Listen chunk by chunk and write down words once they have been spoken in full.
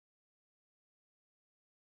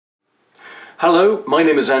Hello, my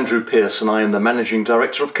name is Andrew Pearce and I am the Managing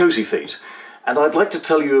Director of Cosyfeet, and I'd like to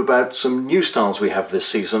tell you about some new styles we have this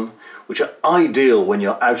season which are ideal when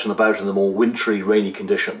you're out and about in the more wintry, rainy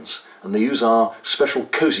conditions, and they use our special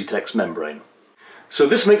CosyTex membrane. So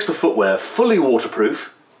this makes the footwear fully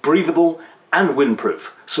waterproof, breathable and windproof,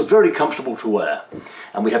 so very comfortable to wear.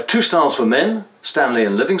 And we have two styles for men, Stanley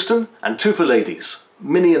and Livingston, and two for ladies,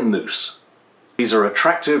 Minnie and Moose. These are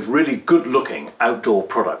attractive, really good-looking outdoor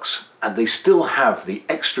products, and they still have the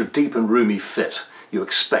extra deep and roomy fit you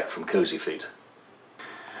expect from Cosyfeet.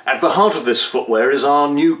 At the heart of this footwear is our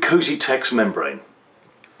new CosyTex membrane.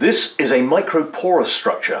 This is a microporous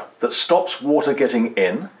structure that stops water getting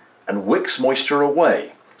in and wicks moisture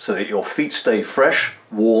away so that your feet stay fresh,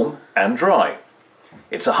 warm and dry.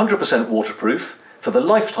 It's 100% waterproof for the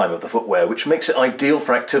lifetime of the footwear, which makes it ideal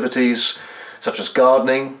for activities such as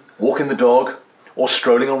gardening, walking the dog or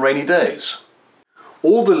strolling on rainy days.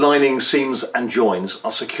 All the lining, seams and joins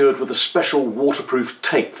are secured with a special waterproof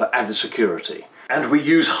tape for added security. And we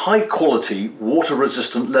use high quality water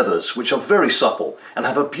resistant leathers which are very supple and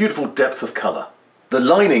have a beautiful depth of colour. The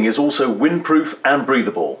lining is also windproof and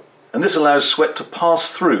breathable, and this allows sweat to pass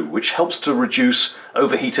through, which helps to reduce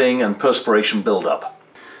overheating and perspiration build-up.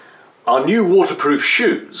 Our new waterproof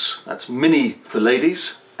shoes, that's Minnie for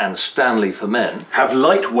ladies and Stanley for men, have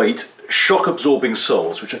lightweight shock-absorbing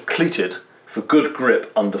soles which are cleated for good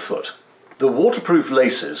grip underfoot. The waterproof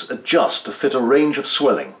laces adjust to fit a range of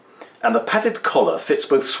swelling, and the padded collar fits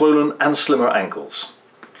both swollen and slimmer ankles.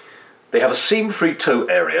 They have a seam-free toe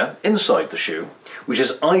area inside the shoe, which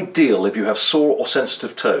is ideal if you have sore or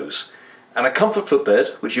sensitive toes, and a comfort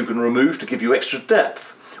footbed which you can remove to give you extra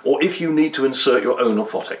depth, or if you need to insert your own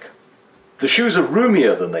orthotic. The shoes are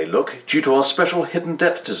roomier than they look due to our special hidden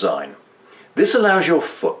depth design. This allows your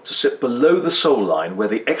foot to sit below the sole line where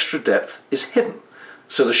the extra depth is hidden,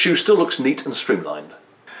 so the shoe still looks neat and streamlined.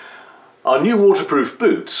 Our new waterproof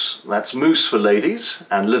boots, that's Moose for ladies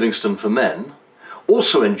and Livingston for men,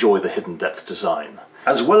 also enjoy the hidden depth design,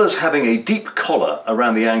 as well as having a deep collar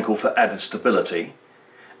around the ankle for added stability,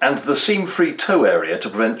 and the seam-free toe area to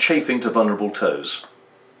prevent chafing to vulnerable toes.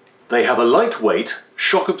 They have a lightweight,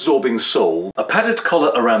 shock-absorbing sole, a padded collar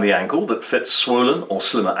around the ankle that fits swollen or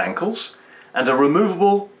slimmer ankles, and a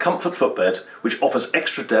removable comfort footbed which offers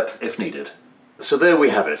extra depth if needed. So there we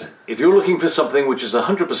have it. If you're looking for something which is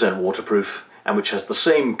 100% waterproof and which has the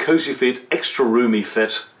same Cosyfeet extra roomy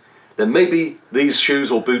fit, then maybe these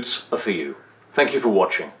shoes or boots are for you. Thank you for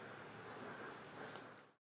watching.